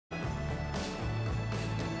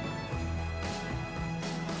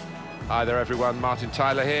Hi there everyone, Martin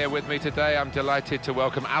Tyler here with me today. I'm delighted to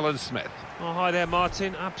welcome Alan Smith. Oh, hi there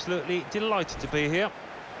Martin, absolutely delighted to be here.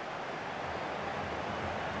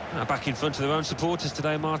 Back in front of their own supporters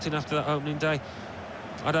today, Martin, after that opening day.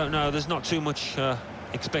 I don't know, there's not too much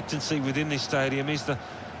expectancy within this stadium, is there?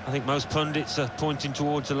 I think most pundits are pointing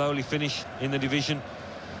towards a lowly finish in the division.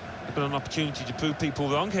 They've got an opportunity to prove people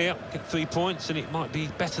wrong here, get 3 points, and it might be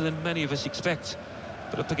better than many of us expect.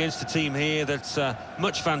 But up against a team here that's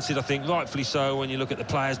much fancied, I think, rightfully so, when you look at the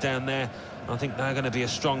players down there. I think they're going to be a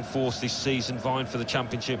strong force this season, vying for the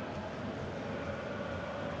championship.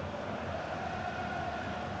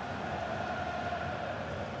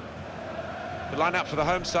 The line-up for the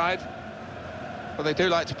home side. Well, they do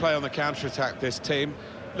like to play on the counter-attack, this team.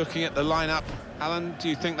 Looking at the line-up, Alan, do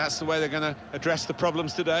you think that's the way they're going to address the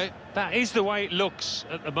problems today? That is the way it looks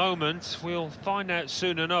at the moment. We'll find out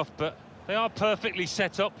soon enough, but they are perfectly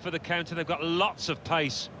set up for the counter. They've got lots of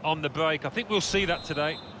pace on the break. I think we'll see that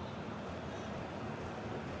today.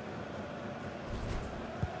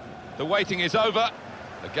 The waiting is over.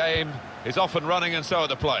 The game is off and running, and so are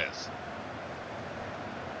the players.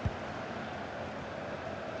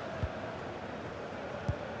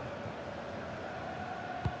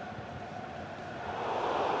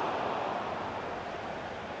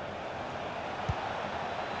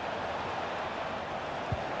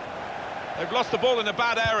 They've lost the ball in a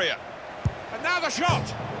bad area. And now the shot!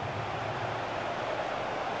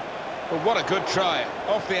 Well, what a good try,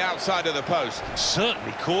 off the outside of the post.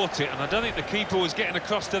 Certainly caught it, and I don't think the keeper was getting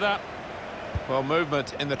across to that. Well,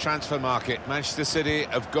 movement in the transfer market. Manchester City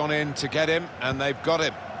have gone in to get him, and they've got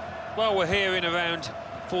him. Well, we're hearing around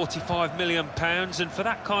 £45 million, and for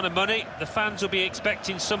that kind of money, the fans will be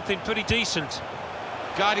expecting something pretty decent.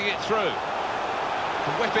 Guiding it through.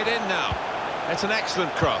 Can whip it in now. It's an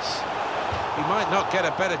excellent cross. He might not get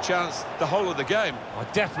a better chance the whole of the game. I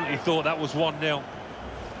definitely thought that was 1-0.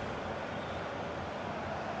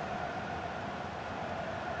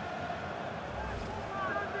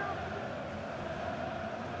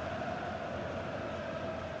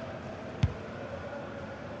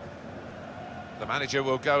 The manager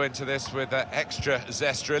will go into this with extra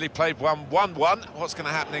zest, really. Played 1-1. What's going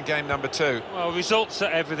to happen in game number 2? Well, results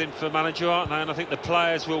are everything for a manager, aren't they? And I think the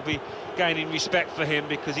players will be gaining respect for him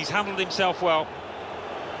because he's handled himself well.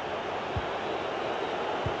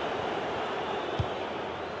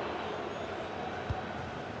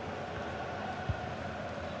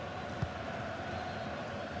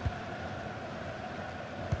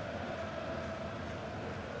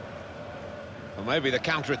 Well, maybe the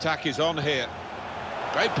counter-attack is on here.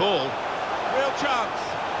 Great ball. Real chance.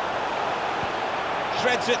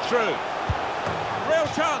 Threads it through. Real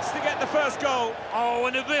chance to get the first goal. Oh,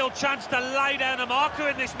 and a real chance to lay down a marker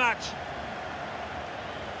in this match.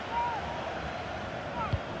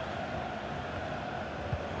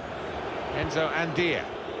 Enzo Andia.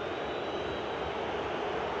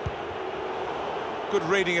 Good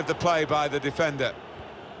reading of the play by the defender.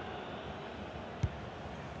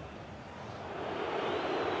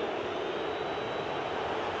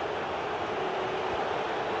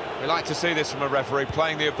 We like to see this from a referee,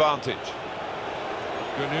 playing the advantage.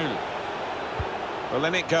 Gunul. Well,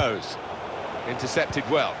 in it goes. Intercepted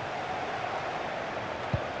well.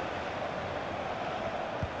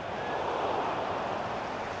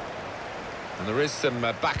 And there is some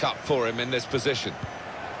backup for him in this position.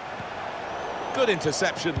 Good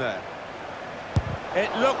interception there.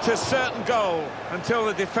 It looked a certain goal until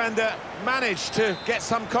the defender managed to get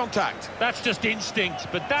some contact. That's just instinct,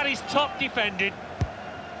 but that is top defending.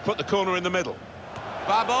 Put the corner in the middle.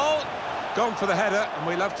 Bubble! Gone for the header, and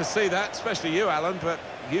we love to see that, especially you, Alan, but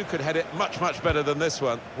you could head it much, much better than this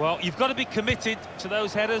one. Well, you've got to be committed to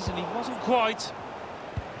those headers, and he wasn't quite.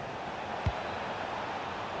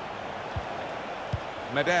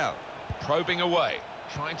 Medel, probing away,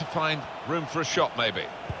 trying to find room for a shot, maybe.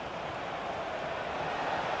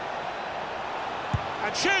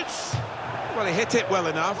 And shoots! Well, he hit it well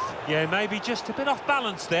enough. Yeah, maybe just a bit off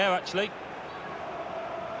balance there, actually.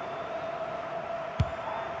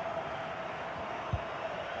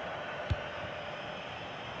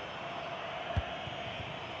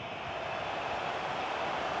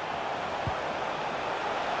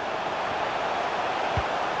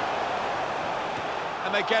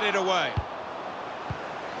 And they get it away.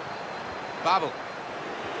 Babel.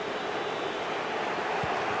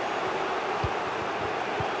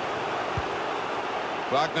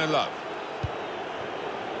 Wagner Love.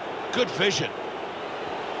 Good vision.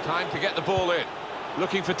 Time to get the ball in.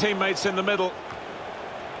 Looking for teammates in the middle.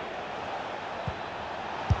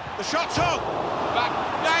 The shot's on. Back.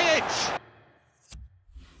 Najic.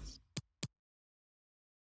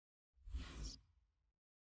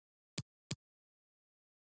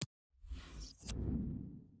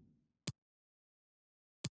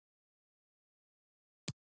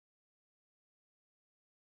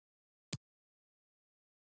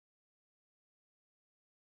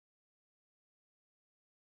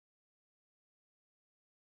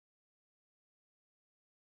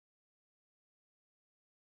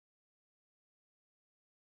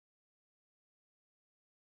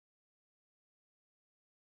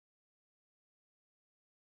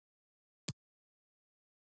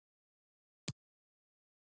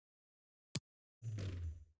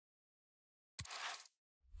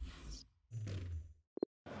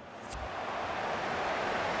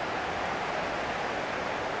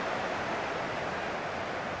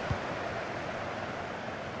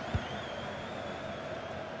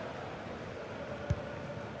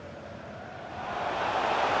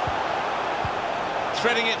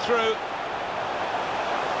 threading it through.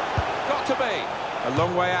 Got to be. A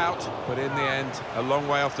long way out, but in the end, a long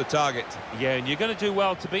way off the target. Yeah, and you're going to do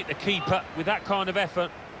well to beat the keeper with that kind of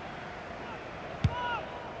effort.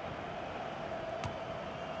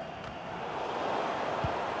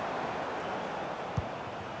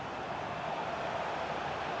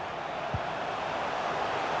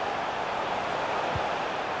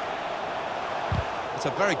 It's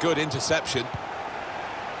a very good interception.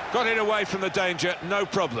 Got it away from the danger, no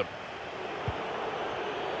problem.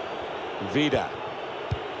 Vida.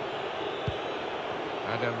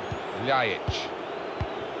 Adam Ljajic.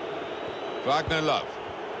 Wagner Love.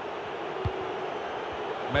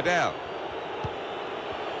 Medel.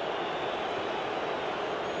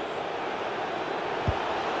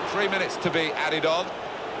 Three minutes to be added on.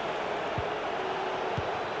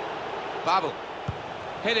 Babel.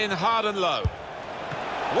 Hit in hard and low.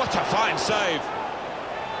 What a fine save.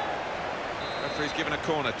 Referee's given a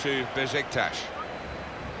corner to Beşiktaş.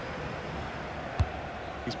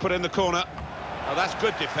 He's put in the corner. Oh, that's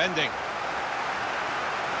good defending.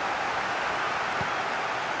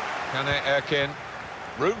 Kane Erkin.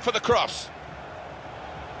 Room for the cross.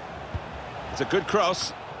 It's a good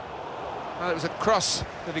cross. Well, it was a cross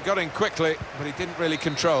that he got in quickly, but he didn't really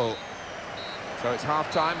control. So it's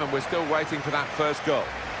half-time and we're still waiting for that first goal.